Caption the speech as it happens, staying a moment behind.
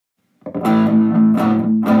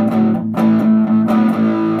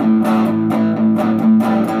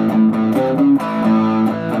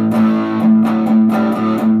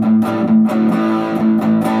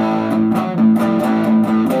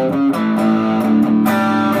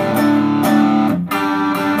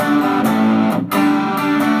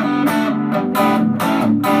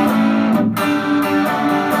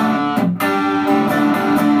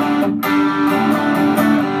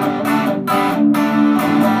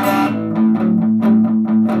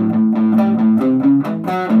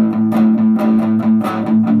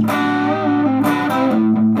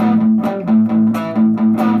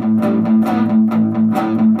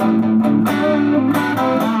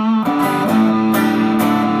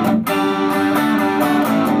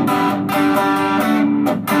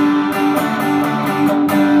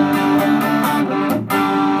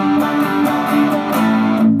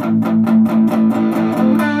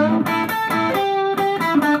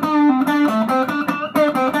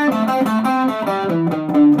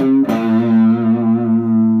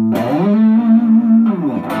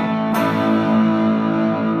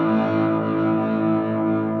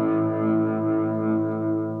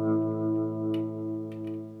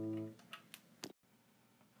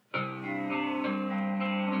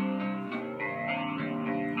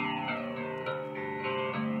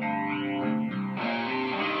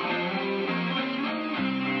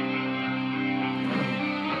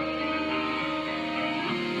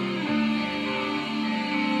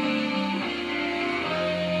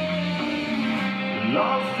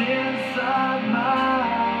lost inside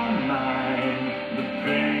my mind, the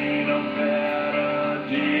pain of better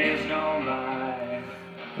days gone by.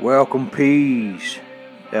 Welcome, peace.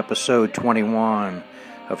 Episode 21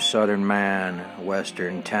 of Southern Man,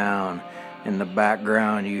 Western Town. In the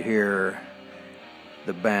background, you hear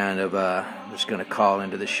the band of that's going to call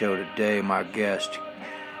into the show today. My guest,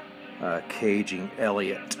 Caging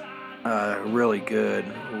Elliot. Really good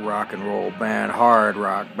rock and roll band, hard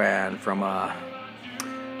rock band from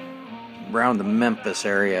around the Memphis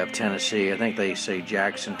area of Tennessee. I think they say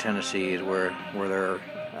Jackson, Tennessee is where they're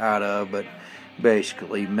out of, but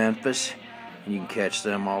basically Memphis. You can catch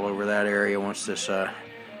them all over that area once this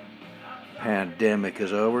pandemic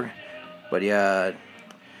is over. But yeah,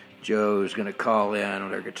 Joe's going to call in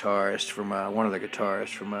with their guitarist from one of the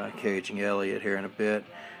guitarists from Caging Elliot here in a bit.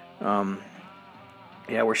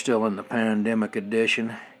 Yeah, we're still in the pandemic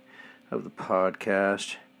edition of the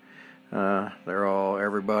podcast.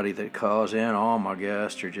 Everybody that calls in, all my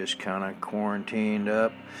guests are just kind of quarantined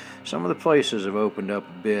up. Some of the places have opened up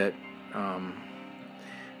a bit.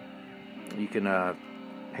 You can,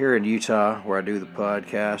 here in Utah, where I do the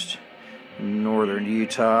podcast, northern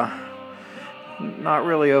Utah, not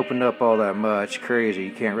really opened up all that much. Crazy,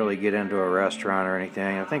 you can't really get into a restaurant or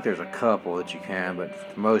anything. I think there's a couple that you can, but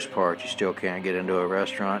for the most part, you still can't get into a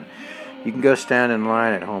restaurant. You can go stand in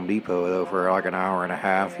line at Home Depot, though, for like an hour and a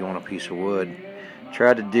half if you want a piece of wood.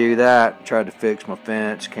 Tried to do that, tried to fix my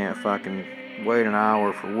fence, can't fucking wait an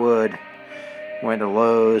hour for wood. Went to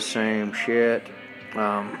Lowe's, same shit.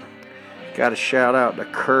 Got a shout out to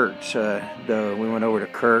Kirk's, though. We went over to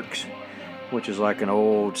Kirk's, which is like an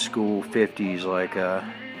old school 50s like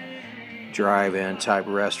drive-in type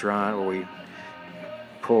restaurant where we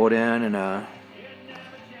pulled in and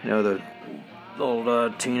the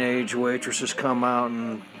old teenage waitresses come out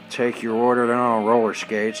and take your order. They're not on roller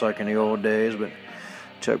skates like in the old days, but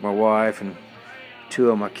took my wife and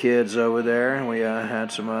two of my kids over there, and we had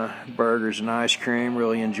some burgers and ice cream.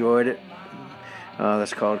 Really enjoyed it.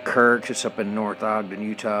 That's called Kirk's. It's up in North Ogden,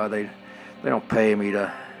 Utah. They don't pay me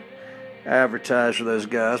to advertise for those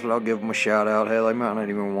guys, but I'll give them a shout out. Hell, they might not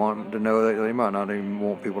even want to know that. They might not even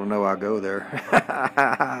want people to know I go there.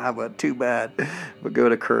 But too bad. But go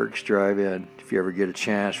to Kirk's Drive-In if you ever get a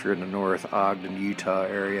chance. If you're in the North Ogden, Utah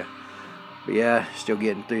area. But yeah, still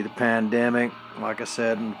getting through the pandemic. Like I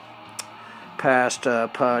said in past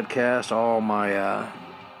podcast, all my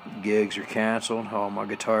gigs are canceled. All my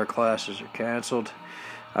guitar classes are canceled.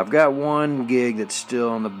 I've got one gig that's still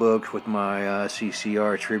on the books with my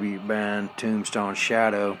CCR tribute band, Tombstone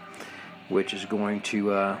Shadow, which is going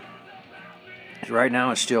to, right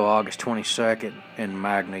now it's still August 22nd in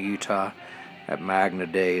Magna, Utah, at Magna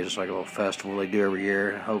Days. It's like a little festival they do every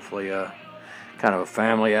year. Hopefully kind of a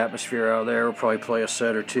family atmosphere out there. We'll probably play a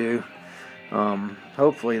set or two.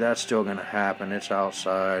 Hopefully that's still going to happen. It's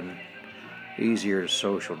outside, and easier to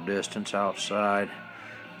social distance outside.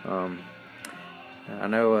 I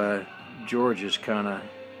know Georgia's kind of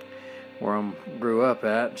where I grew up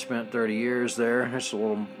at. Spent 30 years there. It's a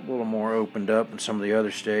little more opened up than some of the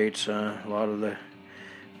other states. A lot of the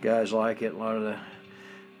guys like it. A lot of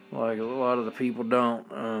the people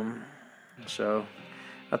don't. So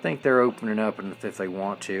I think they're opening up, and if they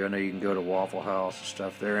want to, I know you can go to Waffle House and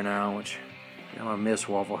stuff there now. Which I miss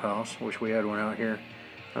Waffle House. Wish we had one out here.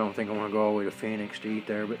 I don't think I want to go all the way to Phoenix to eat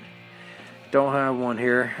there, but don't have one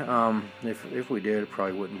here. If we did, it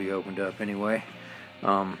probably wouldn't be opened up anyway.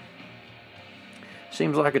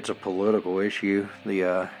 Seems like it's a political issue.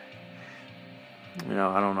 I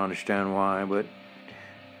don't understand why, but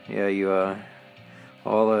yeah,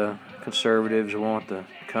 all the conservatives want the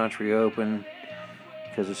country open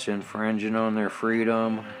because it's infringing on their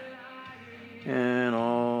freedom, and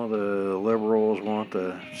all the liberals want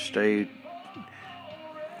to stay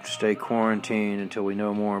quarantined until we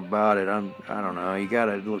know more about it. I don't know. You got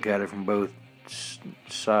to look at it from both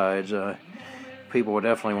sides. People will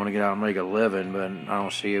definitely want to get out and make a living, but I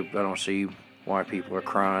don't see why people are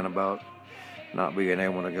crying about not being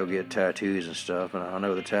able to go get tattoos and stuff. And I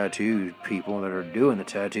know the tattoo people that are doing the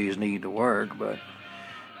tattoos need to work, but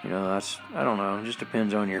I don't know. It just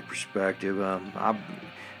depends on your perspective.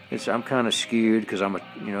 I'm kind of skewed because I'm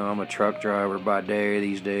a truck driver by day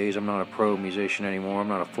these days. I'm not a pro musician anymore. I'm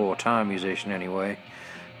not a full-time musician anyway.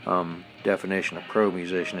 Definition of pro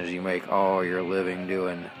musician is you make all your living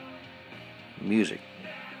doing music.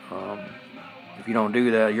 If you don't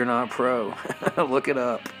do that, you're not pro. Look it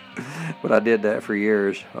up. But I did that for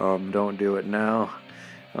years. Don't do it now.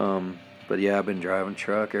 But yeah, I've been driving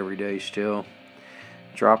truck every day still.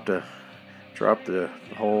 Dropped the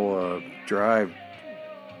whole drive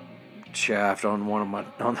shaft on one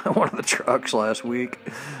of the trucks last week.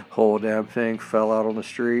 Whole damn thing fell out on the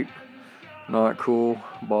street. Not cool.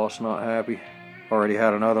 Boss not happy. Already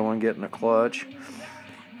had another one get in the clutch.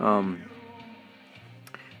 If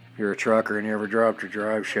you're a trucker and you ever dropped your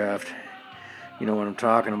drive shaft, you know what I'm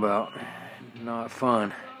talking about. Not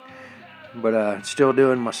fun. But still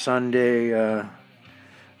doing my Sunday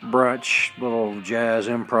brunch, little jazz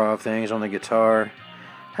improv things on the guitar.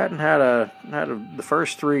 The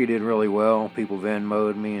first 3 did really well. People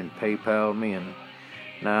Venmo'd me and PayPal'd me, and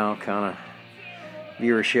now kind of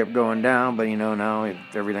viewership going down. But now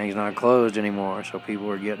everything's not closed anymore, so people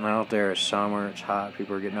are getting out there. It's summer, it's hot.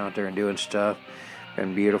 People are getting out there and doing stuff.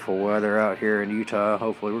 And beautiful weather out here in Utah.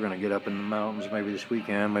 Hopefully, we're gonna get up in the mountains maybe this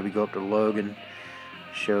weekend. Maybe go up to Logan.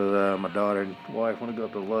 Show my daughter and wife want to go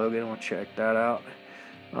up to Logan. Want to check that out.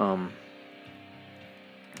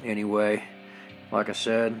 Anyway, like I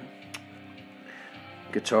said,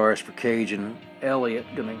 guitarist for Cajun Elliot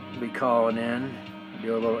gonna be calling in,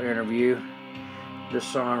 do a little interview. This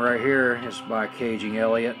song right here is by Cajun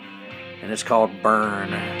Elliot, and it's called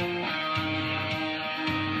Burn.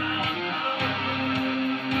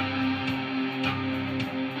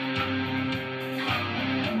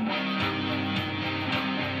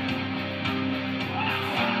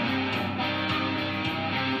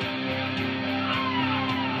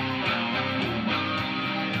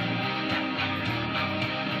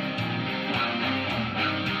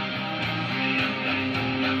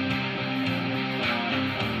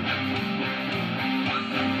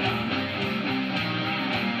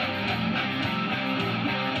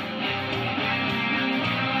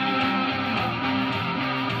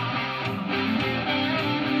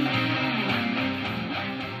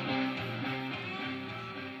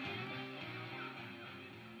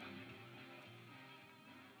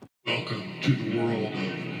 Welcome to the world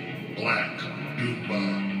of Black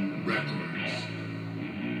Doomba Records.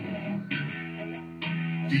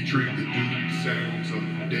 Featuring the doom sounds of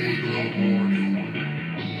Dayglow Morning,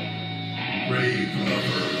 Grave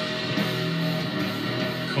Lover,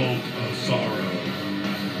 Cult of Sorrow,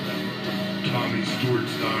 Tommy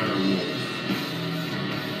Stewart's Direwolf,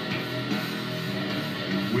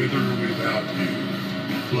 Wither Without You,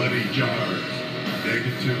 Bloody Jars,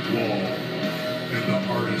 Negative Wall, and the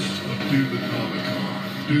artists of Doobanomicon,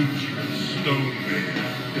 Doomstress, Stone Man,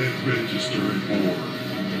 Dead Register, and more.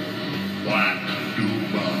 Black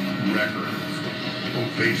Doomba Records on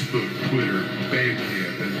Facebook, Twitter,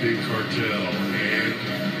 Bandcamp, and Big Cartel, and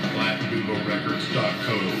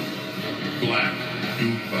BlackDoombaRecords.co. Black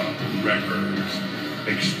Doomba Records.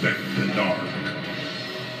 Expect the dark.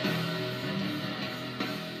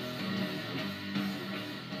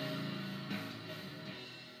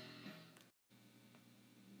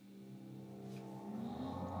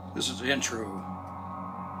 This is the intro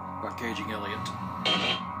by Cajun Elliot.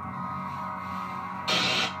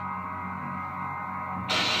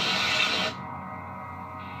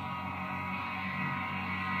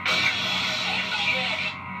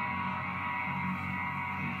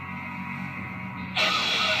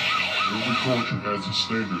 Every culture has its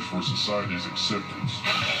standards for society's acceptance.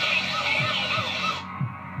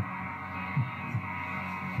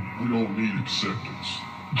 We don't need acceptance,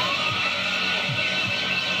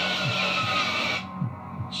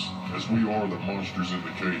 as we are the monsters in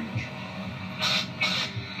the cage.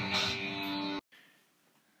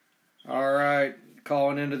 All right,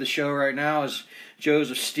 calling into the show right now is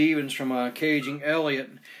Joseph Stevens from Cajun Elliot.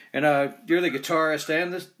 And you're the guitarist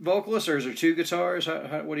and the vocalist, or is there 2 guitars?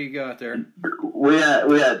 What do you got there? We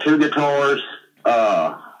had 2 guitars.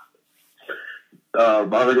 My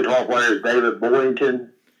other guitar player is David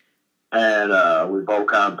Boynton, and we both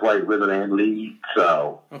kind of played rhythm and lead.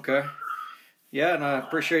 So okay, yeah, and I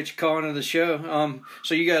appreciate you calling into the show.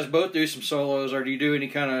 So you guys both do some solos, or do you do any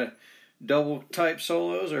kind of double type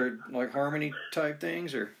solos, or like harmony type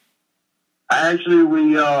things, or? Actually,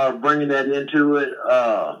 we are bringing that into it.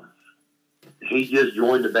 He just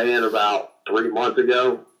joined the band about 3 months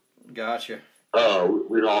ago. Gotcha.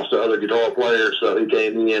 We lost the other guitar player, so he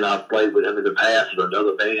came in. I've played with him in the past in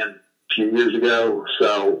another band a few years ago.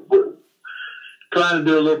 So we're trying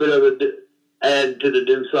to do a little bit of add to the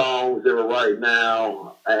new songs that we're writing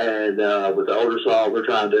now. And with the older songs, we're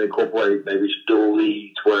trying to incorporate maybe some dual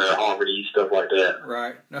leads, where harmonies, stuff like that.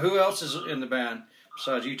 Right. Now, who else is in the band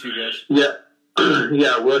besides you 2 guys? Yeah.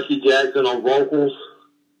 Yeah, Rusty Jackson on vocals,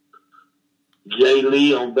 Jay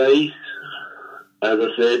Lee on bass, as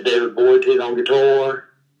I said, David Boynton on guitar,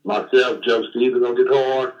 myself, Joe Stevens on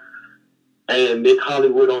guitar, and Mick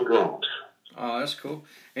Hollywood on drums. Oh, that's cool.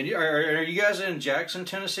 And are you guys in Jackson,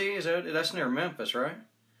 Tennessee? That's near Memphis, right?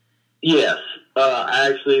 Yes.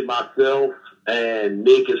 Actually, myself and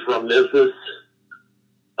Nick is from Memphis.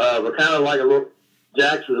 We're kind of like a little.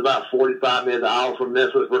 Jackson's about 45 minutes out from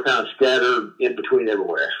Memphis. We're kind of scattered in between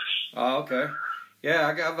everywhere. Oh, okay. Yeah,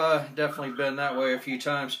 I've definitely been that way a few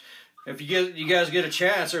times. If you guys get a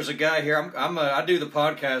chance, there's a guy here. I do the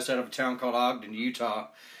podcast out of a town called Ogden, Utah.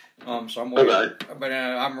 So I'm Okay. but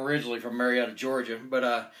I'm originally from Marietta, Georgia.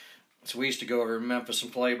 But so we used to go over to Memphis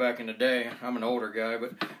and play back in the day. I'm an older guy,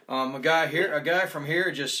 but a guy from here,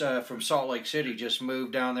 just from Salt Lake City, just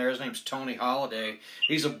moved down there. His name's Tony Holiday.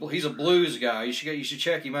 He's a blues guy. You should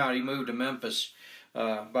check him out. He moved to Memphis.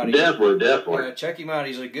 Definitely. Check him out.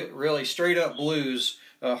 He's a good, really straight up blues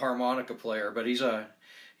harmonica player. But he's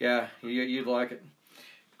you'd like it.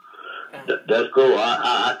 That's cool.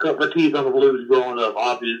 I cut my teeth on the blues growing up,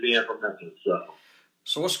 obviously being from Memphis.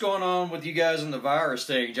 So what's going on with you guys in the virus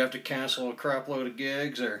thing? Did you have to cancel a crap load of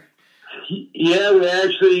gigs, or? Yeah, we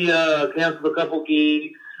actually canceled a couple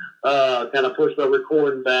gigs. Kind of pushed our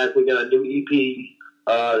recording back. We got a new EP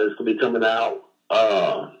that's gonna be coming out.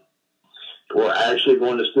 We're actually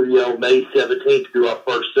going to studio May 17th to do our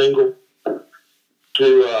first single.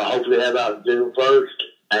 To hopefully have out June 1st,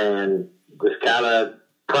 and just kind of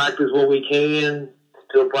practice when we can.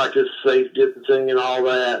 Still practice safe distancing and all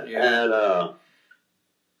that, and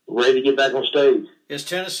ready to get back on stage. Is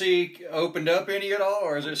Tennessee opened up any at all,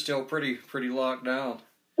 or is it still pretty locked down?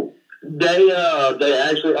 They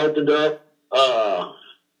actually opened up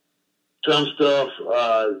some stuff,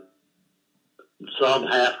 some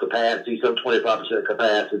half capacity, some 25%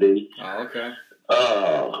 capacity. Oh, okay.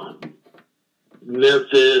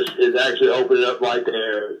 Memphis is actually opening up like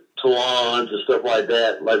their salons and stuff like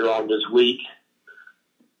that later on this week.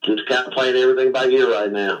 Just kind of playing everything by ear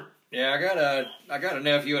right now. Yeah, I got a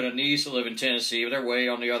nephew and a niece that live in Tennessee, but they're way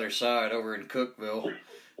on the other side, over in Cookeville.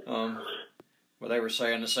 But they were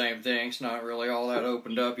saying the same thing. It's not really all that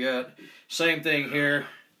opened up yet. Same thing here.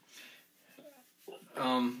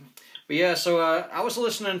 But yeah, so I was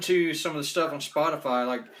listening to some of the stuff on Spotify.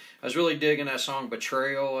 Like, I was really digging that song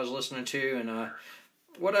 "Betrayal" I was listening to, and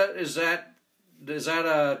what is that? Is that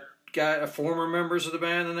a former members of the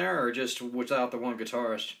band in there, or just without the one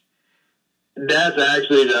guitarist? That's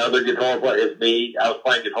actually the other guitar player. It's me. I was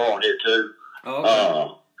playing guitar on it too. Oh,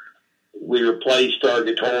 okay. We replaced our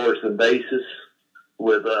guitarist and bassist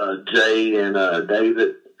with Jay and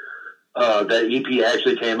David. That EP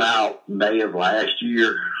actually came out May of last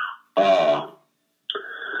year.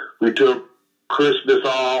 We took Christmas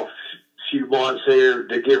off, a few months here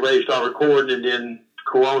to get ready to start recording, and then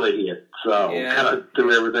Corona hit. So kind of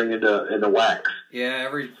threw everything into wax.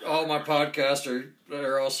 Yeah, all my podcasts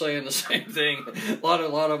are all saying the same thing. A lot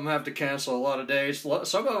of them have to cancel a lot of days.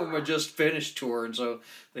 Some of them are just finished touring, so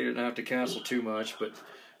they didn't have to cancel too much. But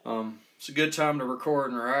it's a good time to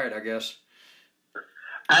record and write, I guess.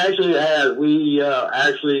 Actually, we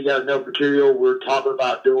actually got enough material. We're talking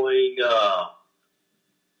about doing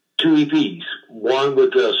 2 EPs. One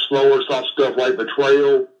with the slower, soft stuff like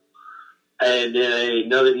 "Betrayal," and then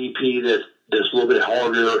another EP that's a little bit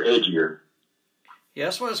harder or edgier. Yeah,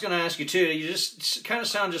 that's what I was going to ask you too. You just kind of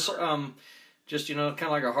sound just kind of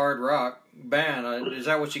like a hard rock band. Is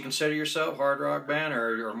that what you consider yourself, hard rock band,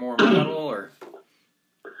 or more metal, or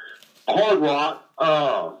hard rock?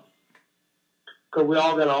 Because we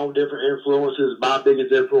all got our own different influences. My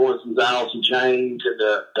biggest influence is Alice in Chains and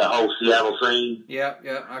the whole Seattle scene. Yeah,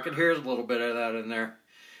 I could hear a little bit of that in there.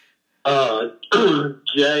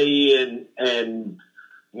 Jay and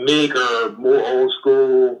Mick are more old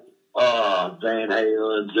school. Van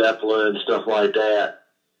Halen, Zeppelin, stuff like that.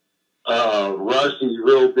 Rusty's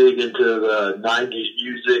real big into the 90s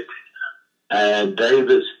music, and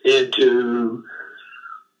David's into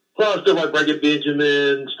stuff like Breaking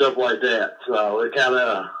Benjamin, stuff like that. So it kind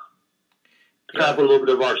of put a little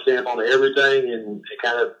bit of our stamp on everything, and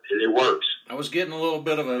it works. I was getting a little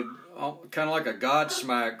bit of a kind of like a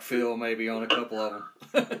Godsmack feel maybe on a couple of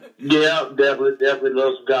them. Yeah, definitely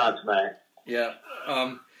love some Godsmack. Yeah.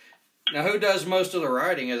 Now, who does most of the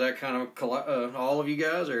writing? Is that kind of all of you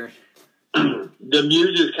guys, or? The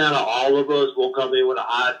music's kind of all of us. We'll come in with an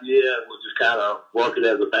idea, and we'll just kind of work it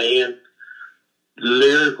as a band. The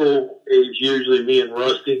lyrical is usually me and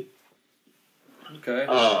Rusty. Okay.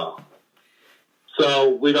 So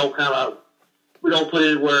we don't put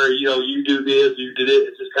it where, you do this, you did it.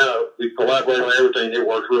 It's just kind of, we collaborate on everything. It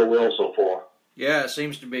works real well so far. Yeah, it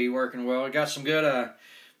seems to be working well. It got some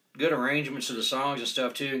good arrangements of the songs and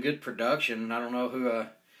stuff too, and good production. I don't know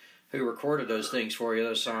who recorded those things for you,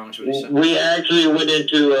 those songs. We actually went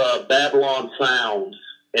into Babylon Sounds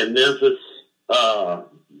in Memphis.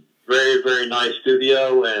 Very, very nice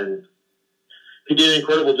studio, and he did an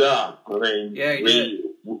incredible job. I mean, Yeah, he did.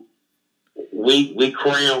 We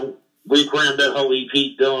crammed that whole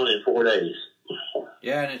EP done in 4 days.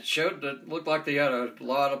 Yeah, and it showed that looked like they had a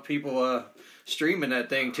lot of people streaming that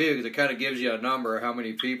thing too, because it kind of gives you a number of how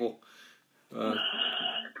many people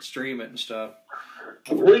stream it and stuff.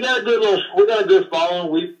 We got a good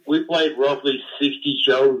following. We played roughly 60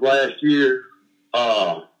 shows last year.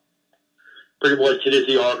 Pretty much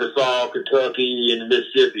Tennessee, Arkansas, Kentucky, and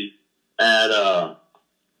Mississippi. And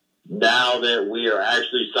now that we are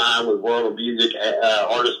actually signed with World of Music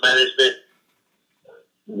Artist Management,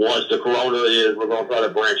 once the corona is, we're going to try to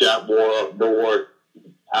branch out more up north,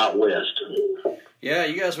 out west. Yeah,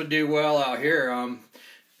 you guys would do well out here.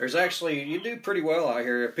 You do pretty well out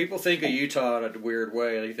here. People think of Utah in a weird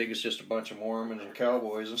way. They think it's just a bunch of Mormons and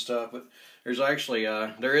cowboys and stuff, but there's actually,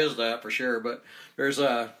 there is that for sure, but there's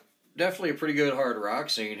definitely a pretty good hard rock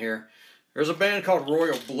scene here. There's a band called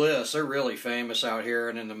Royal Bliss. They're really famous out here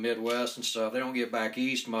and in the Midwest and stuff. They don't get back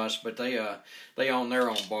east much, but they own their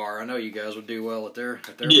own bar. I know you guys would do well at their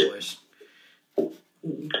place.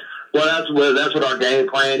 Well, that's what our game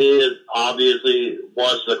plan is. Obviously,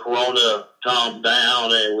 once the corona calms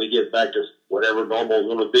down and we get back to whatever normal is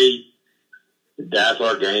going to be, that's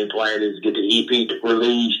our game plan, is get the EP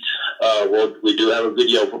released. We do have a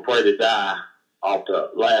video for Pray to Die off the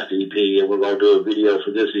last EP, and we're going to do a video for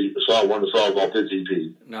this EP, one of the songs off this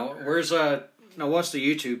EP. Now, what's the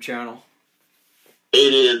YouTube channel?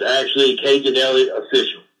 It is actually Cajun Elliot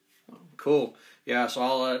Official. Cool. Yeah, so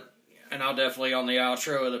I'll definitely on the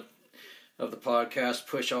outro of the podcast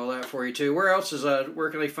push all that for you too. Where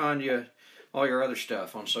can they find you, all your other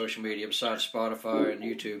stuff on social media besides Spotify and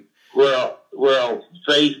YouTube? We're on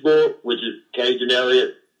Facebook, which is Cajun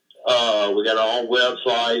Elliot. We got our own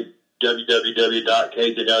website,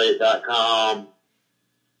 www.cajunelliot.com,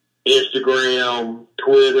 Instagram,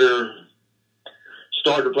 Twitter,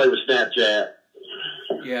 starting to play with Snapchat.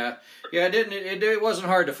 Yeah, it wasn't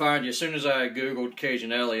hard to find you. As soon as I Googled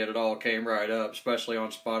Cajun Elliot, it all came right up, especially on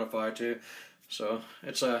Spotify too. So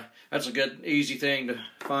that's a good, easy thing to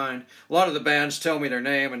find. A lot of the bands tell me their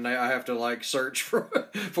name, and I have to search for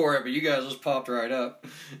it, but you guys just popped right up.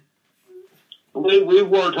 We've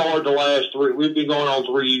worked hard the last we've been going on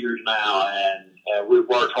 3 years now, and we've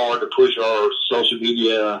worked hard to push our social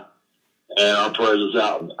media and our presence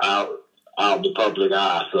out in the public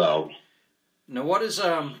eye. So now,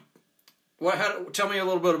 tell me a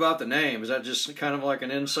little bit about the name. Is that just kind of like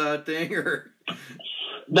an inside thing, or?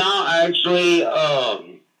 No, actually, I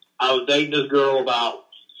was dating this girl about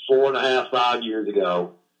 4.5, 5 years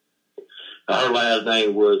ago. Her last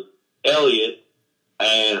name was Elliot,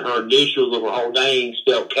 and her initials of her whole name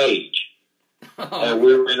spelled Cage. And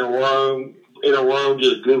we were in a room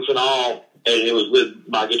just goofing off, and it was with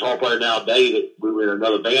my guitar player now, David. We were in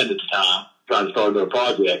another band at the time, trying to start another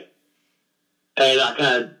project. And I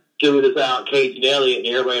kind of threw this out, Cage and Elliot,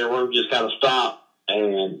 and everybody in the room just kind of stopped,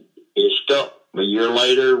 and it stuck. A year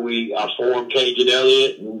later, I formed Cage and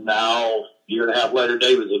Elliot, and now a year and a half later,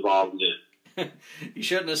 David's involved in it. You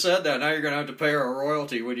shouldn't have said that. Now you're going to have to pay her a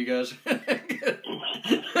royalty when you guys...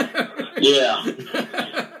 Yeah.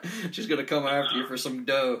 She's going to come after you for some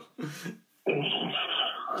dough.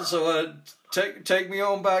 So take me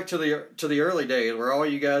on back to the early days. Were all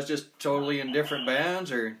you guys just totally in different bands,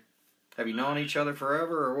 or have you known each other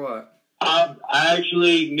forever, or what?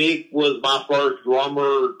 Actually, Nick was my first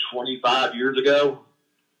drummer 25 years ago.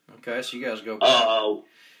 Okay, so you guys go back.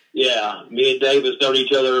 Yeah, me and David's known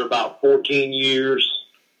each other about 14 years.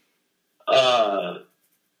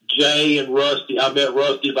 Jay and Rusty, I met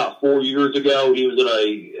Rusty about 4 years ago. He was in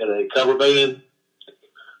a cover band.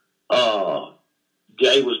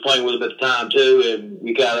 Jay was playing with him at the time too, and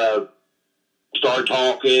we kind of started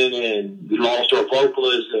talking, and we lost our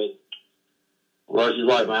vocalist, and Rusty's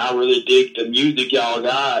like, man, I really dig the music y'all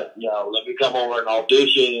got. Let me come over and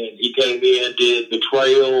audition. And he came in, did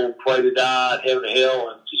Betrayal, Pray to Die, Heaven and Hell,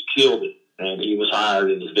 and just killed it. And he was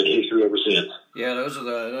hired, and it's been history ever since. Yeah, those are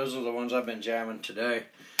the ones I've been jamming today.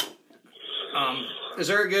 Is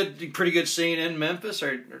there a pretty good scene in Memphis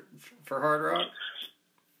or for hard rock?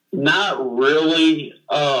 Not really.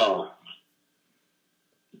 10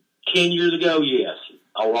 years ago, yes.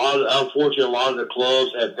 Unfortunately, a lot of the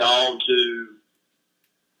clubs have gone to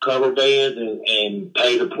cover bands and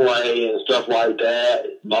pay to play and stuff like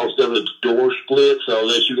that. Most of it's door split, so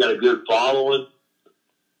unless you got a good following,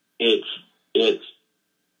 it's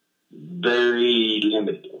very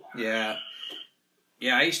limited. Yeah.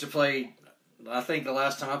 Yeah, I used to play, I think the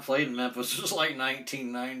last time I played in Memphis was like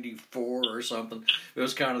 1994 or something. It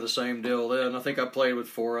was kind of the same deal then. I think I played with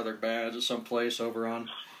 4 other bands at some place over on,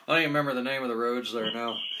 I don't even remember the name of the roads there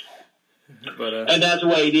now. But and that's the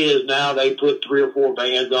way it is now. They put 3 or 4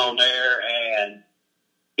 bands on there, and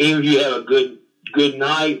even if you have a good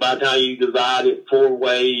night, by the time you divide it 4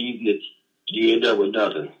 ways, you end up with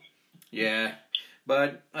nothing. Yeah,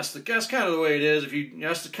 but that's kind of the way it is.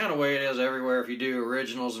 That's the kind of way it is everywhere. If you do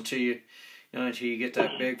originals until you get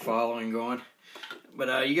that big following going.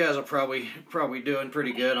 But you guys are probably doing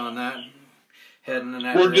pretty good on that. Heading in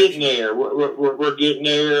that We're direction. getting there. We're getting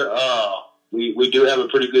there. We do have a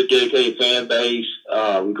pretty good dedicated fan base.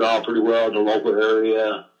 We draw pretty well in the local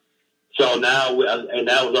area. So now, and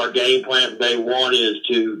that was our game plan from day one, is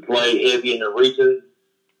to play heavy in the region,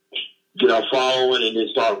 get our following, and then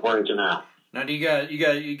start branching out. Now, do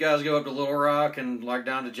you guys go up to Little Rock and like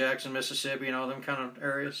down to Jackson, Mississippi, and all them kind of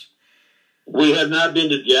areas? We have not been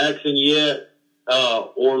to Jackson yet,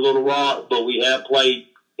 or Little Rock, but we have played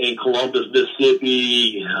in Columbus,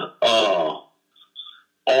 Mississippi,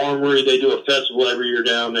 Armory. They do a festival every year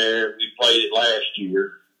down there. We played it last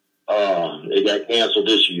year. It got canceled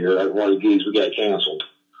this year. That's one of the gigs we got canceled.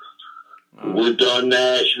 We've done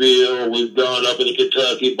Nashville. We've done up in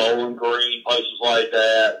Kentucky, Bowling Green, places like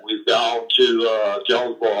that. We've gone to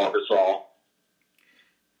Jonesboro, Arkansas.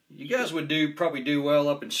 You guys would probably do well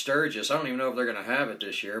up in Sturgis. I don't even know if they're going to have it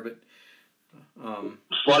this year, but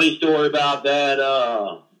funny story about that.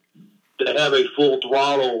 They have a Full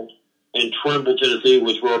Throttle in Trimble, Tennessee,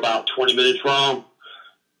 which we're about 20 minutes from,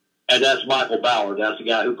 and that's Michael Ballard. That's the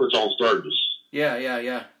guy who puts on Sturgis. Yeah.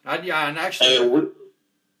 And actually, and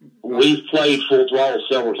we've played Full Throttle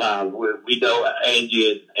several times. We know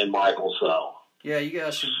Angie and Michael, so. Yeah, you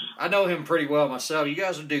guys should. I know him pretty well myself. You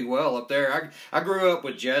guys would do well up there. I grew up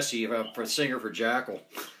with Jesse, for singer for Jackal.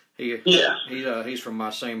 He's from my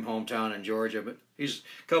same hometown in Georgia, but he's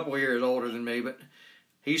a couple of years older than me. But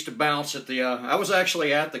he used to bounce at the. I was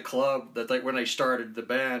actually at the club when they started the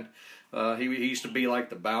band. He used to be like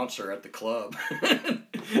the bouncer at the club.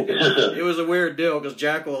 It was a weird deal because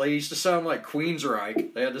Jackal, they used to sound like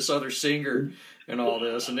Queensryche. They had this other singer and all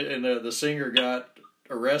this, and the singer got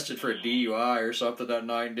arrested for a DUI or something that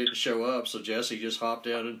night and didn't show up, so Jesse just hopped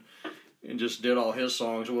in and just did all his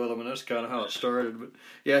songs with him, and that's kind of how it started. But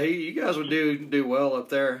yeah, you guys would do well up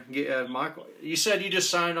there. Michael, you said you just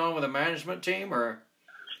signed on with a management team, or?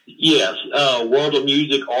 Yes, World of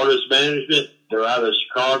Music Artist Management. They're out of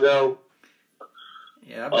Chicago.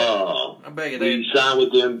 Yeah, I bet you we signed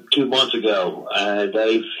with them 2 months ago, and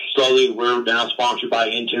we're now sponsored by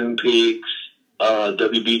Intune Pigs,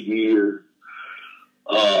 WB Gear,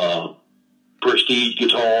 Prestige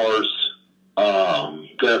Guitars.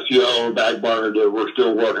 Got a few other back burner that we're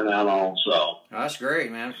still working out on. So that's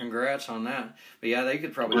great, man. Congrats on that. But yeah, they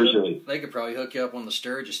could probably hook you up on the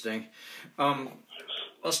Sturgis thing.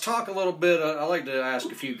 Let's talk a little bit. I like to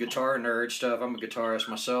ask a few guitar nerd stuff. I'm a guitarist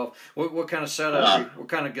myself. What kind of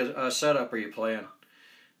setup? Setup are you playing?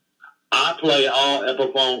 I play all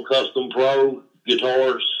Epiphone Custom Pro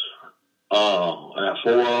guitars. I got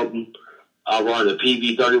 4 of them. I run a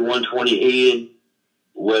PV3120 head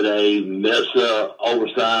with a Mesa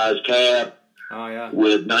oversized cab. Oh yeah.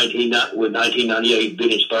 With 1998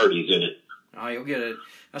 vintage 30s in it. Oh, you'll get it.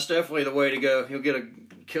 That's definitely the way to go. You'll get a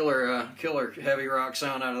killer heavy rock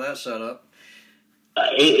sound out of that setup.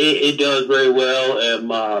 It does very well. And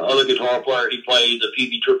my other guitar player, he plays the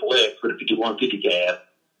PV Triple X with a 5150 cab.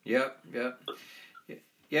 Yep.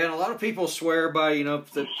 Yeah, and a lot of people swear by, they want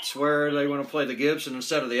to play the Gibson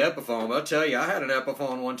instead of the Epiphone. But I'll tell you, I had an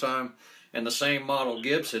Epiphone one time and the same model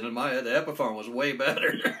Gibson, and the Epiphone was way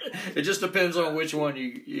better. It just depends on which one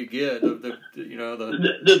you get. The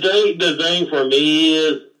thing for me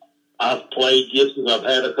is I've played Gibsons. I've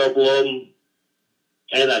had a couple of them,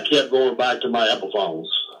 and I kept going back to my Epiphones.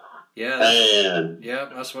 Yeah.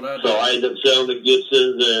 That's what I did. So I ended up selling the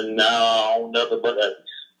Gibsons, and now I own nothing but Epis.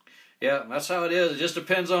 Yeah, that's how it is. It just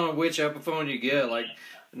depends on which Epiphone you get. Like,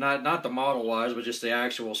 not the model wise, but just the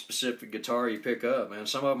actual specific guitar you pick up, man.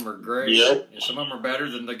 Some of them are great. Yep. Some of them are better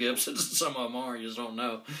than the Gibsons. Some of them are. You just don't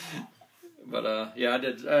know. But I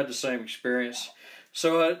had the same experience.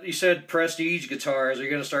 So you said Prestige guitars. Are you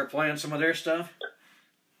going to start playing some of their stuff?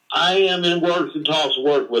 I am in works and talks to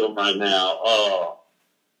work with them right now.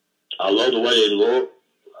 I love the way they look.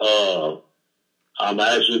 I'm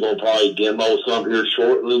actually going to probably demo some here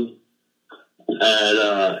shortly.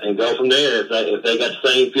 And go from there. If they got the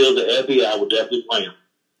same feel as Epi, I would definitely play them.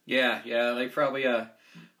 Yeah, they probably. I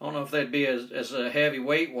don't know if they'd be as heavy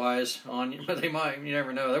weight wise on you, but they might. You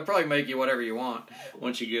never know. They'll probably make you whatever you want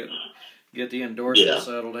once you get the endorsement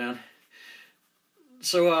settled down.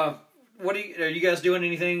 So, are you guys doing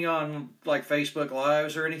anything on like Facebook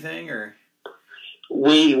Lives or anything, or?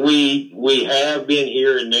 We have been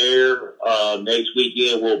here and there. Next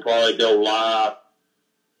weekend we'll probably go live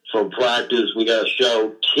from practice. We got a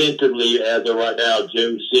show tentatively as of right now,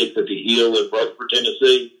 June 6th at the Hill in Rutherford,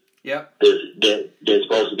 Tennessee. Yep. That's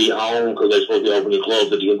supposed to be on because they're supposed to be opening and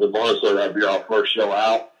close at the end of the month, so that'll be our first show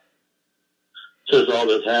out since all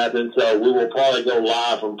this happened. So we will probably go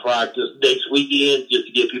live from practice next weekend just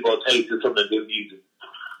to give people a taste of some of the new music.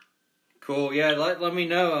 Cool. Yeah, let me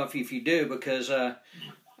know if you do, because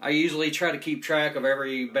I usually try to keep track of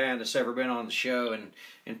every band that's ever been on the show and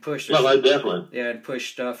push. Definitely. Yeah, and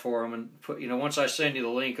push stuff for them, and put, once I send you the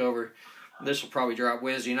link over, this will probably drop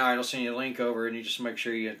Wednesday night. I'll send you a link over, and you just make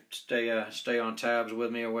sure you stay on tabs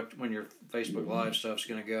with me, or when your Facebook Live stuff's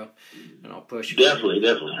going to go, and I'll push it. Definitely.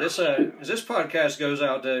 This this podcast goes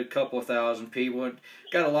out to a couple of thousand people.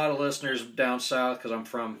 Got a lot of listeners down south because I'm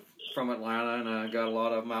from Atlanta, and I got a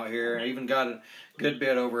lot of them out here. I even got a good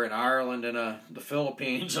bit over in Ireland and the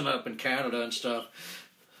Philippines and up in Canada and stuff.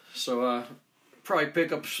 So probably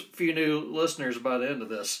pick up a few new listeners by the end of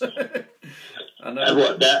this. I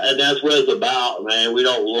know. That's what it's about, man. We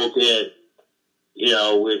don't look at,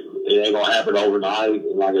 it ain't going to happen overnight.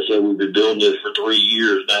 And like I said, we've been building this for 3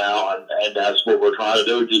 years now, and that's what we're trying to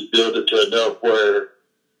do, just build it to enough where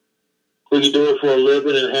we can do it for a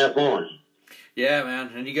living and have fun. Yeah,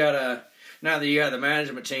 man. And you got now that you got the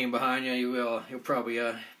management team behind you, you'll probably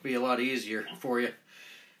be a lot easier for you.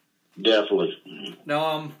 Definitely.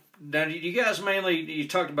 Now you guys you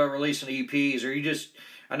talked about releasing EPs, or you just,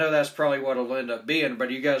 I know that's probably what it'll end up being, but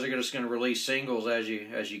you guys are just going to release singles as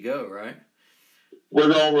you go, right? We're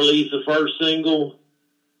going to release the first single,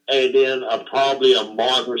 and then probably a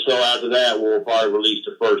month or so after that, we'll probably release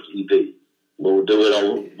the first EP. We'll do it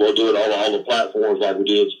on all the platforms like we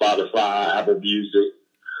did Spotify, Apple Music,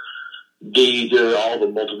 Deezer, all the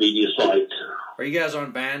multimedia sites. Are you guys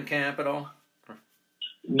on Bandcamp at all?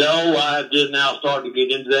 No, I just now starting to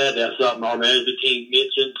get into that. That's something our management team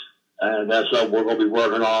mentioned, and that's something we're going to be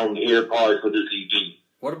working on here probably for this EP.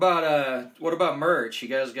 What about merch? You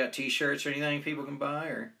guys got T-shirts or anything people can buy?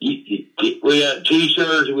 Or we got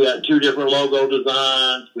T-shirts. We got 2 different logo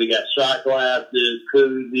designs. We got shot glasses,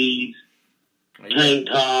 koozies, tank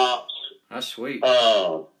tops. That's sweet.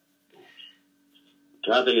 I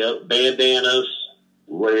think of bandanas.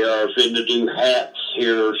 We are fitting to do hats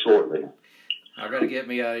here shortly. I gotta get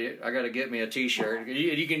me a T-shirt.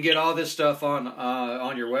 You can get all this stuff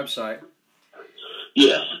on your website.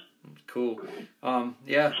 Yes. Cool.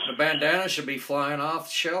 Yeah, the bandana should be flying off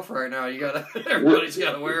the shelf right now. Everybody's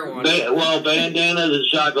got to wear one. Bandanas and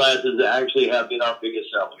shot glasses actually have been our biggest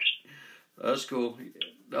sellers. That's cool.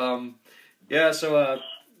 Yeah. So,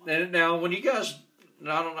 and now when you guys,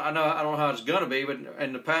 I don't know how it's gonna be, but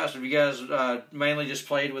in the past, have you guys mainly just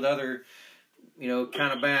played with other,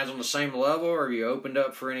 kind of bands on the same level, or have you opened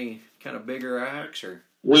up for any kind of bigger acts, or?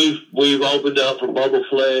 We've opened up for Bubble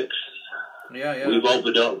Flex. Yeah. We've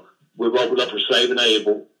opened up for Saving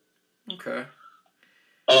Abel. Okay.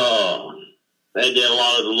 And then a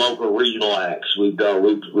lot of the local regional acts we've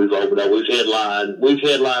opened up. We've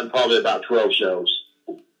headlined probably about 12 shows.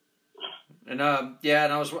 And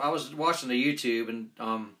and I was watching the YouTube, and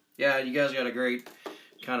you guys got a great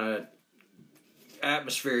kind of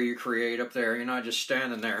atmosphere you create up there. You're not just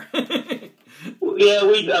standing there. Yeah,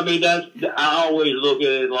 I always look at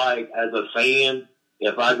it like, as a fan,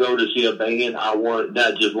 if I go to see a band, I want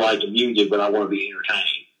not just like the music, but I want to be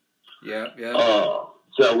entertained. Yeah.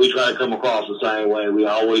 So we try to come across the same way. We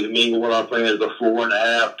always mingle with our fans before and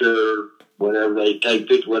after, whenever they take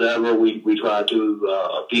pictures, whatever. We try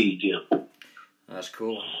to appease them. That's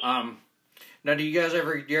cool. Now, do you guys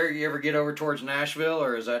ever get over towards Nashville,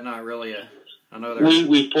 or is that not really I know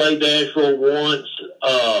we played Nashville once.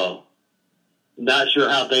 Not sure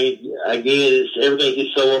how everything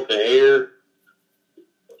is so up in the air.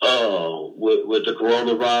 With the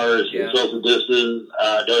coronavirus and social distance.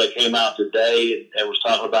 I know they came out today and was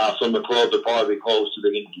talking about some of the clubs that probably be close to the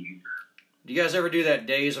end of the year. Do you guys ever do that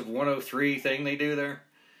Days of 103 thing they do there?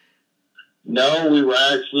 No, we were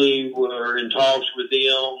in talks with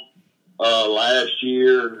them last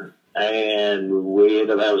year, and we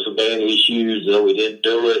ended up having some band issues, so we didn't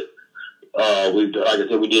do it. Like I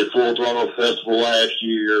said, we did Full Throttle Festival last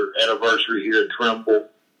year, anniversary here in Trimble.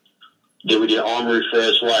 Then we did Armory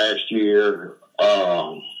Fest last year.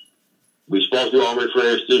 We were supposed to do Armory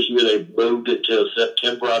Fest this year. They moved it to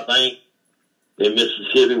September, I think, in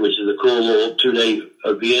Mississippi, which is a cool little 2-day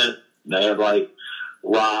event. They have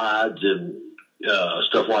rides and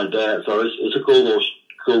stuff like that. So it's a cool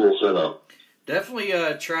little setup. Definitely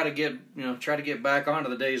try to get back onto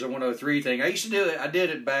the Days of 103 thing. I used to do it. I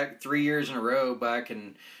did it back 3 years in a row back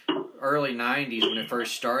in early '90s when it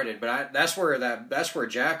first started. But that's where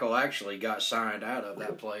Jackal actually got signed out of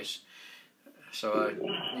that place. So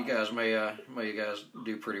you guys may you guys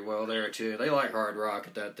do pretty well there too. They like hard rock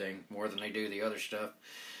at that thing more than they do the other stuff.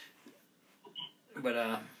 But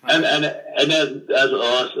and that's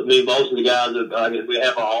us. I mean, most of the guys, I guess we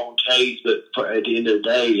have our own taste, but at the end of the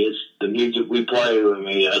day, it's the music we play. I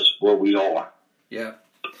mean, that's what we are. Yeah.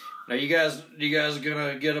 Now you guys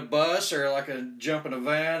gonna get a bus or like a jump in a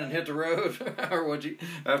van and hit the road, or would you?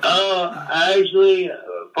 Actually,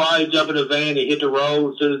 probably jump in a van and hit the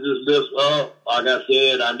road as soon as this lifts up. Like I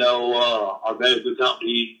said, I know our management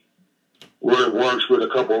company works with a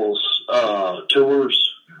couple tours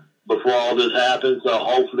before all this happens. So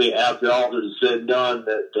hopefully, after all this is said and done,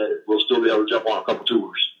 that we'll still be able to jump on a couple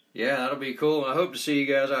tours. Yeah, that'll be cool. I hope to see you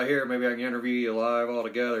guys out here. Maybe I can interview you live all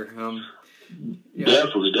together.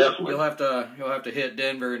 Definitely. You'll have to hit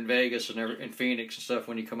Denver and Vegas and Phoenix and stuff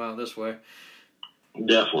when you come out this way.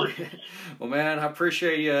 Definitely. Well, man, I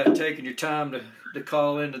appreciate you taking your time to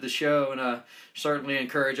call into the show, and I certainly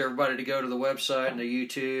encourage everybody to go to the website and the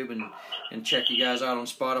YouTube and check you guys out on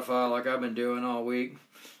Spotify like I've been doing all week.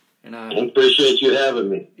 And I appreciate you having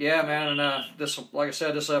me. Yeah, man, and this, like I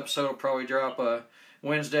said, this episode will probably drop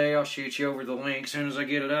Wednesday. I'll shoot you over the link as soon as I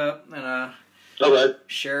get it up, and okay.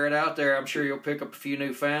 Share it out there. I'm sure you'll pick up a few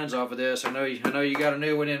new fans off of this. I know you got a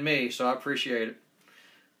new one in me, so I appreciate it.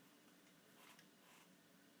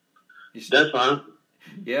 That's fine.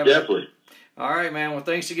 Yeah, definitely. Man. All right, man. Well,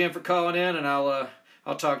 thanks again for calling in, and I'll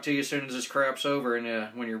talk to you as soon as this crap's over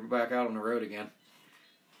and when you're back out on the road again.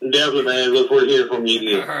 Definitely, man. Look forward to hearing from you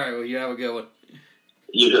again. All right. Well, you have a good one.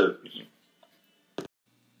 You too.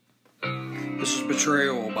 This is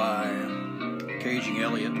Betrayal by Caging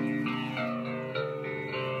Elliot.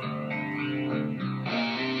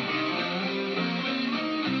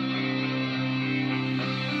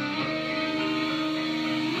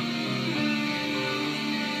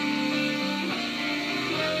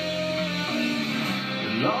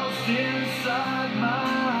 Lost inside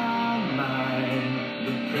my mind,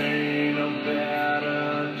 the pain of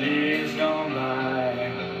better days gone by.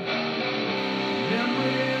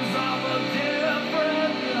 Memories of a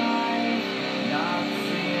different life, not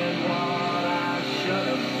seeing what I should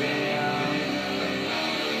have been.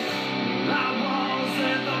 I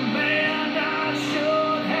wasn't the man I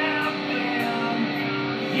should have been.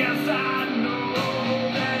 Yes, I know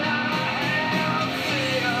that I have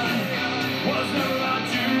sinned. Was there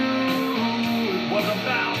was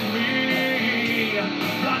about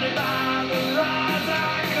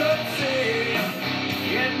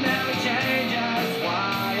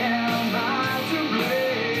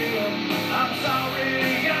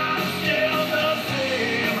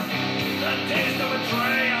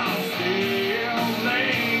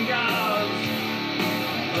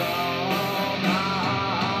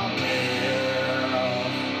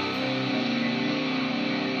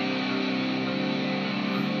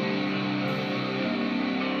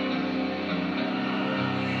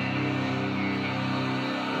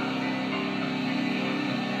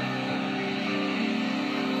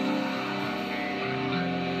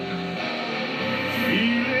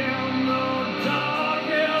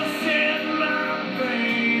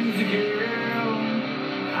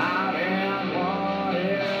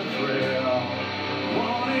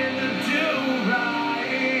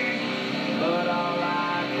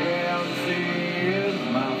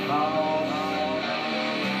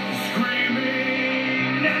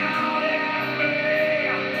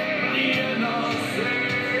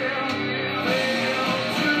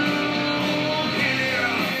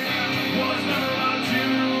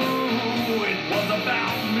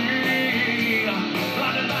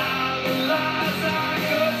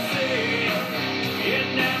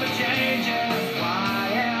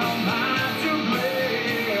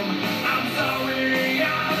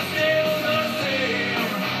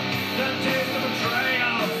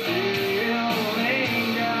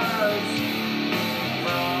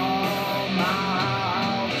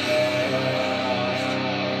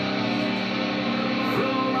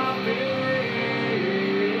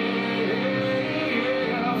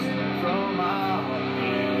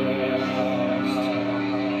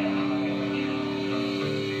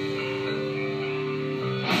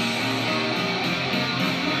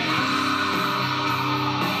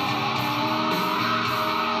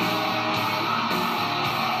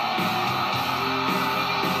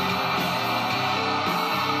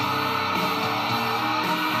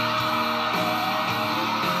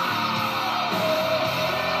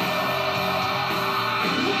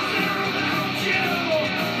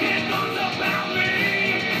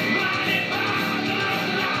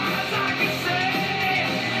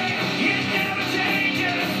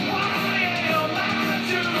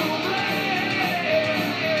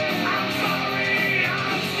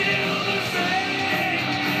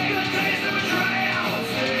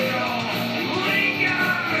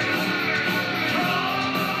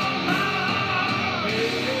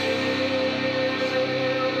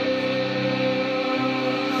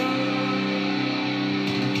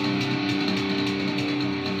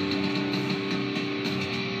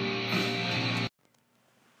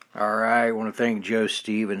want to thank Joe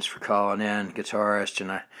Stevens for calling in, guitarist,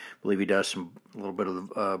 and I believe he does a little bit of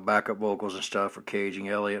the backup vocals and stuff for Caging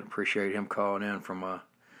Elliot. Appreciate him calling in from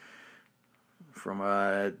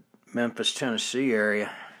Memphis, Tennessee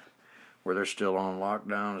area, where they're still on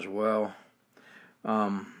lockdown as well.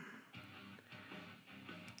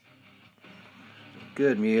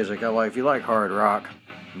 Good music. If you like hard rock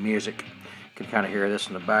music, you can kind of hear this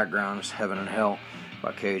in the background. It's Heaven and Hell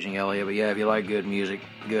by Caging Elliot. But yeah, if you like good music,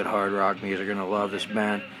 good hard rock music, you're gonna love this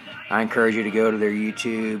band. I encourage you to go to their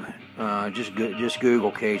YouTube. Just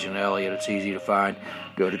Google Caging Elliot. It's easy to find.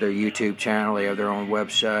 Go to their YouTube channel. They have their own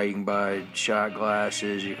website. You can buy shot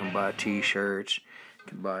glasses. You can buy T-shirts. You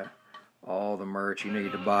can buy all the merch you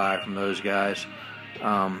need to buy from those guys.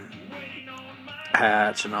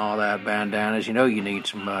 Hats and all that, bandanas. You need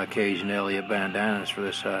some Caging Elliot bandanas for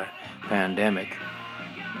this pandemic.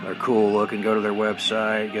 They're cool looking. Go to their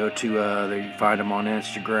website. You find them on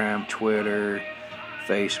Instagram, Twitter,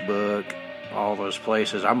 Facebook, all those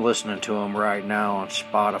places. I'm listening to them right now on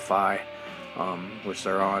Spotify, which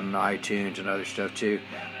they're on iTunes and other stuff too.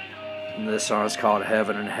 And this song is called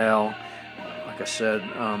Heaven and Hell. Like I said,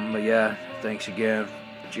 but yeah, thanks again,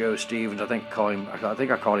 Joe Stevens. I think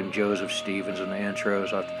I called him Joseph Stevens in the intro,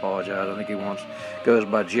 so I have to apologize. I think he goes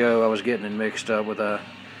by Joe. I was getting it mixed up with I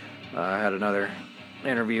had another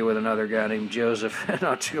interview with another guy named Joseph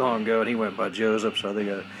not too long ago, and he went by Joseph, so I think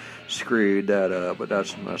I screwed that up, but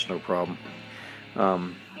that's no problem.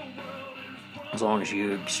 As long as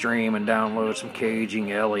you stream and download some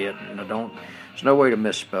Caging Elliot, there's no way to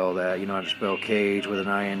misspell that. You know how to spell cage with an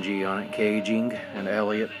ing on it, Caging, and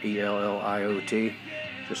Elliot, Elliot,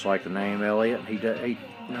 just like the name Elliot. He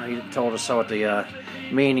told us what the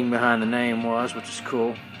meaning behind the name was, which is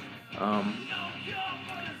cool.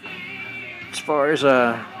 As far as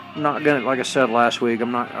not gonna, like I said last week,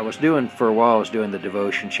 I was doing the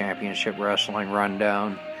Devotion Championship Wrestling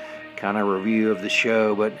rundown, kind of review of the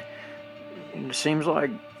show, but it seems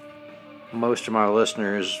like a lot of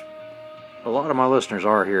my listeners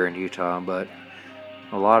are here in Utah, but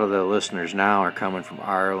a lot of the listeners now are coming from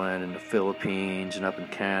Ireland and the Philippines and up in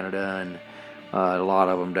Canada, and a lot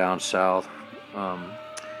of them down south,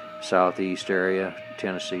 southeast area,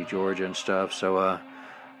 Tennessee, Georgia and stuff. So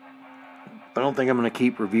I don't think I'm going to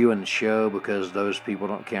keep reviewing the show because those people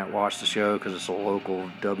can't watch the show because it's a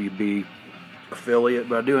local WB affiliate.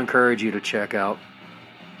 But I do encourage you to check out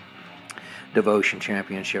Devotion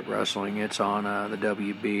Championship Wrestling. It's on the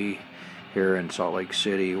WB here in Salt Lake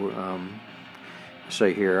City.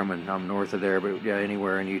 Say here, I'm north of there, but yeah,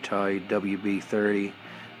 anywhere in Utah, WB 30.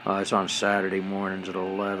 It's on Saturday mornings at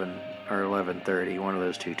 11 or 11:30, one of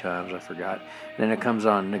those two times, I forgot. And then it comes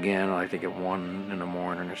on again, I think at 1 in the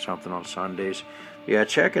morning or something on Sundays. Yeah,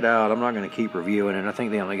 check it out. I'm not going to keep reviewing it. I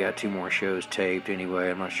think they only got 2 more shows taped anyway.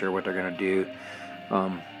 I'm not sure what they're going to do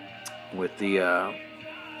with the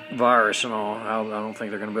virus and all. I don't think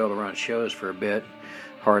they're going to be able to run shows for a bit.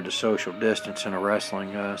 Hard to social distance in a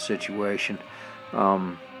wrestling situation.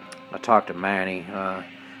 I talked to Manny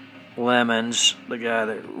Lemons, the guy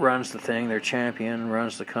that runs the thing, their champion,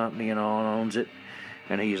 runs the company and all, and owns it.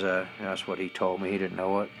 And that's what he told me. He didn't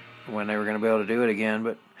know when they were going to be able to do it again,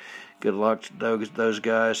 but good luck to those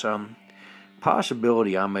guys.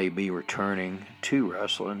 Possibility I may be returning to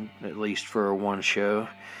wrestling, at least for one show.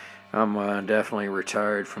 I'm definitely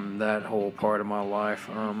retired from that whole part of my life.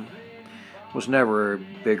 Was never a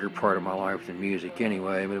bigger part of my life than music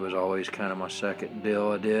anyway, but it was always kind of my second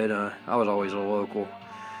deal I did. I was always a local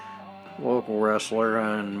wrestler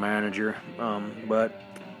and manager, but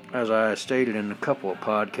as I stated in a couple of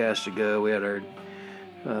podcasts ago, we had our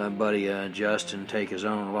buddy Justin take his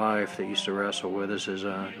own life that used to wrestle with us as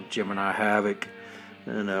Gemini Havoc,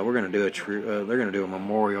 and we're going to do they're going to do a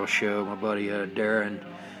memorial show. My buddy Darren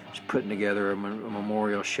is putting together a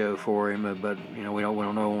memorial show for him, but we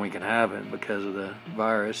don't know when we can have it because of the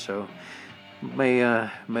virus, so may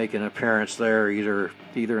make an appearance there either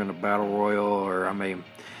in the Battle Royal, or I may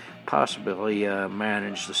possibly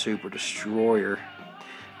manage the Super Destroyer,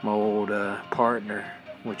 my old partner,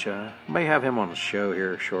 which may have him on the show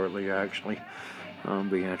here shortly, actually.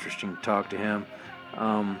 Be interesting to talk to him.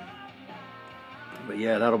 But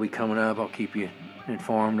yeah, that'll be coming up. I'll keep you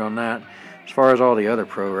informed on that. As far as all the other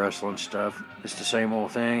pro wrestling stuff, it's the same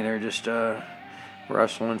old thing. They're just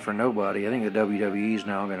wrestling for nobody. I think the WWE is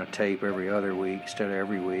now going to tape every other week instead of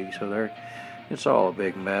every week. So it's all a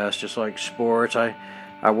big mess, just like sports.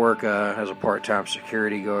 I work as a part-time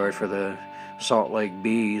security guard for the Salt Lake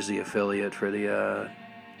Bees, the affiliate for the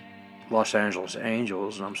Los Angeles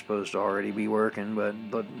Angels, and I'm supposed to already be working, but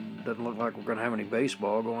doesn't look like we're going to have any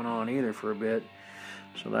baseball going on either for a bit,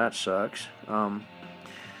 so that sucks.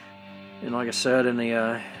 And like I said in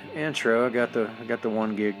the intro, I got the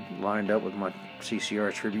one gig lined up with my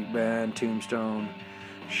CCR tribute band, Tombstone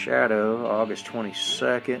Shadow, August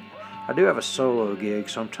 22nd. I do have a solo gig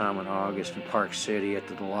sometime in August in Park City at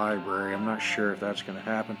the library. I'm not sure if that's going to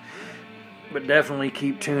happen, but definitely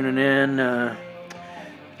keep tuning in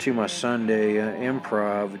to my Sunday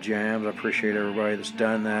improv jams. I appreciate everybody that's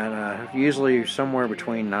done that. Usually somewhere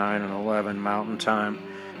between 9 and 11 Mountain Time.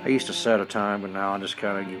 I used to set a time, but now I just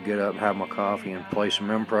kind of get up, have my coffee, and play some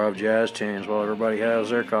improv jazz tunes while everybody has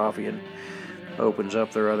their coffee and opens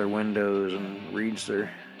up their other windows and reads their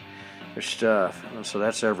stuff. And so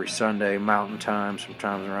that's every Sunday, Mountain Time,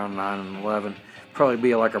 sometimes around 9 and 11. Probably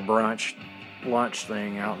be like a brunch, lunch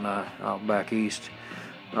thing out back east.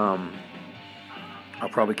 I'll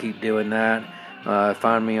probably keep doing that.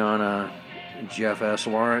 Find me on Jeff S.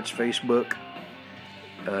 Lawrence Facebook.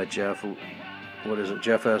 Jeff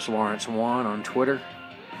S. Lawrence 1 on Twitter.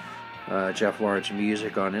 Jeff Lawrence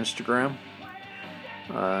Music on Instagram.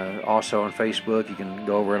 Also on Facebook, you can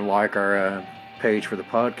go over and like our page for the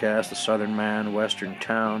podcast, the Southern Man, Western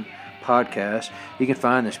Town podcast. You can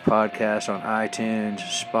find this podcast on iTunes,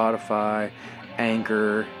 Spotify,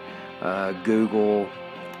 Anchor, Google,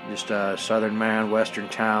 just Southern Man, Western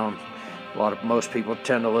Town. Most people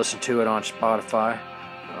tend to listen to it on Spotify.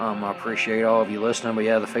 I appreciate all of you listening, but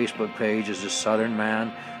yeah, the Facebook page is the Southern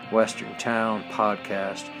Man, Western Town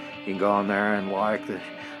podcast. You can go on there and like the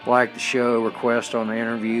show, request on the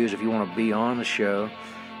interviews. If you want to be on the show,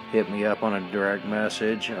 hit me up on a direct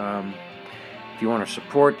message. If you want to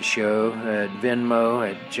support the show, at Venmo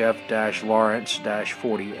at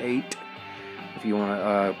Jeff-Lawrence-48. If you want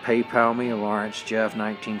to PayPal me,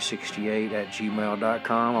 LawrenceJeff1968 at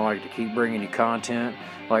gmail.com. I like to keep bringing you content.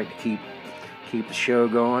 I like to keep the show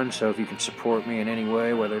going. So if you can support me in any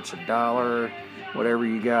way, whether it's $1, whatever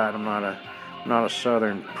you got. I'm not a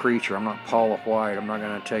Southern preacher. I'm not Paula White. I'm not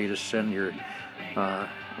going to tell you to send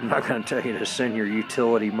your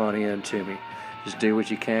utility money into me. Just do what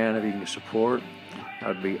you can. If you can support,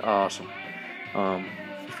 that'd be awesome.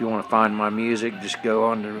 If you want to find my music, just go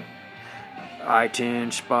on to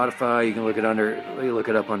iTunes, Spotify. You can look it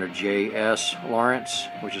up under J.S. Lawrence,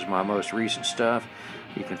 which is my most recent stuff.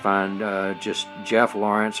 You can find just Jeff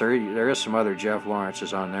Lawrence. There is some other Jeff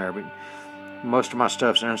Lawrences on there, but most of my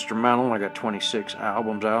stuff's instrumental. I got 26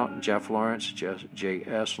 albums out. Jeff Lawrence,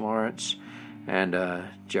 J.S. Lawrence, and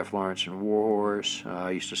Jeff Lawrence and Warhorse.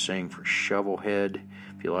 I used to sing for Shovelhead,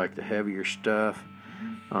 if you like the heavier stuff.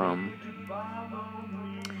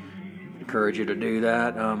 Encourage you to do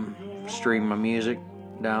that. Stream my music,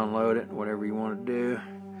 download it, whatever you want to do.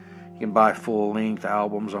 You can buy full-length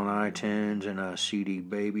albums on iTunes and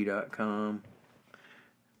cdbaby.com.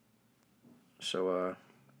 So,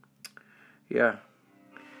 yeah.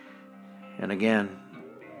 And again,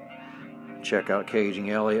 check out Caging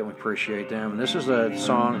Elliot. We appreciate them. And this is the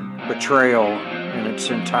song Betrayal in its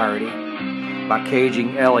entirety by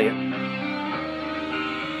Caging Elliot.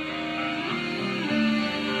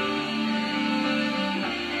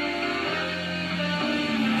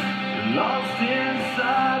 Lost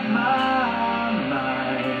inside my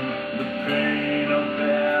mind, the pain of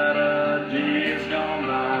better days gone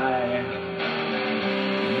by.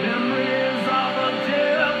 Memories of a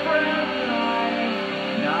different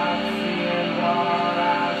life, not seeing what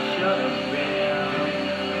I should have been.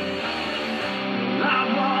 I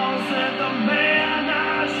wasn't the man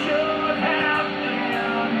I should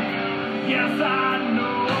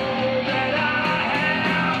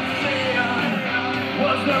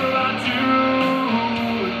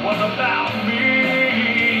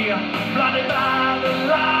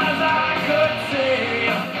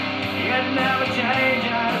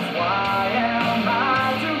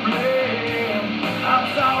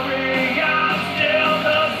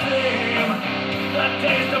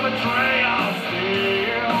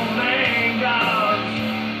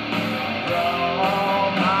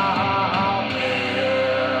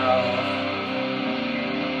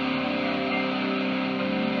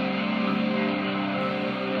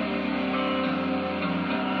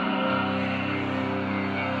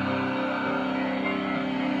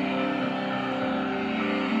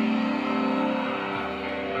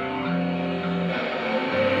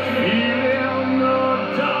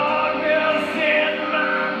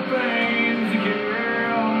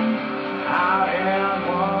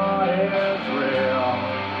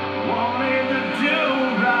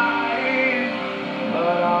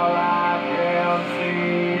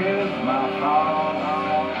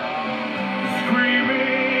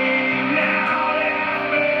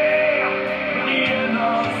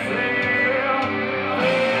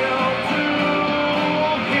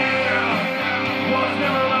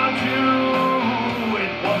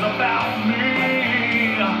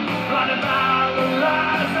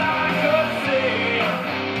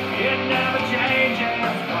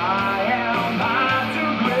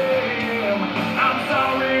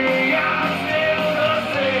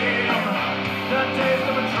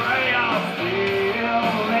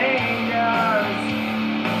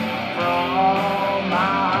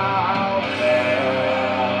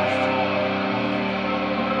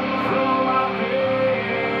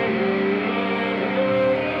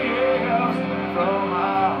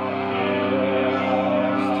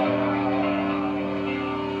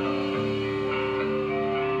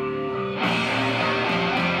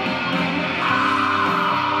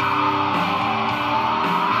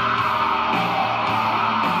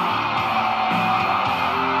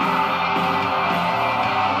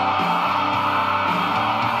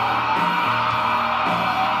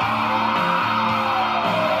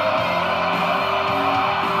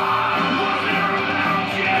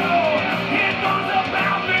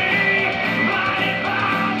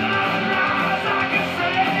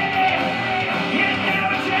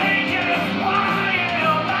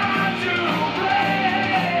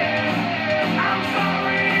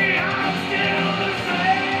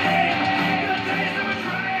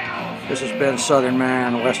This has been Southern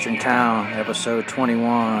Man, Western Town, episode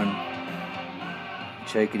 21.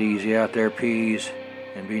 Take it easy out there, peas,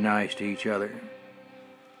 and be nice to each other.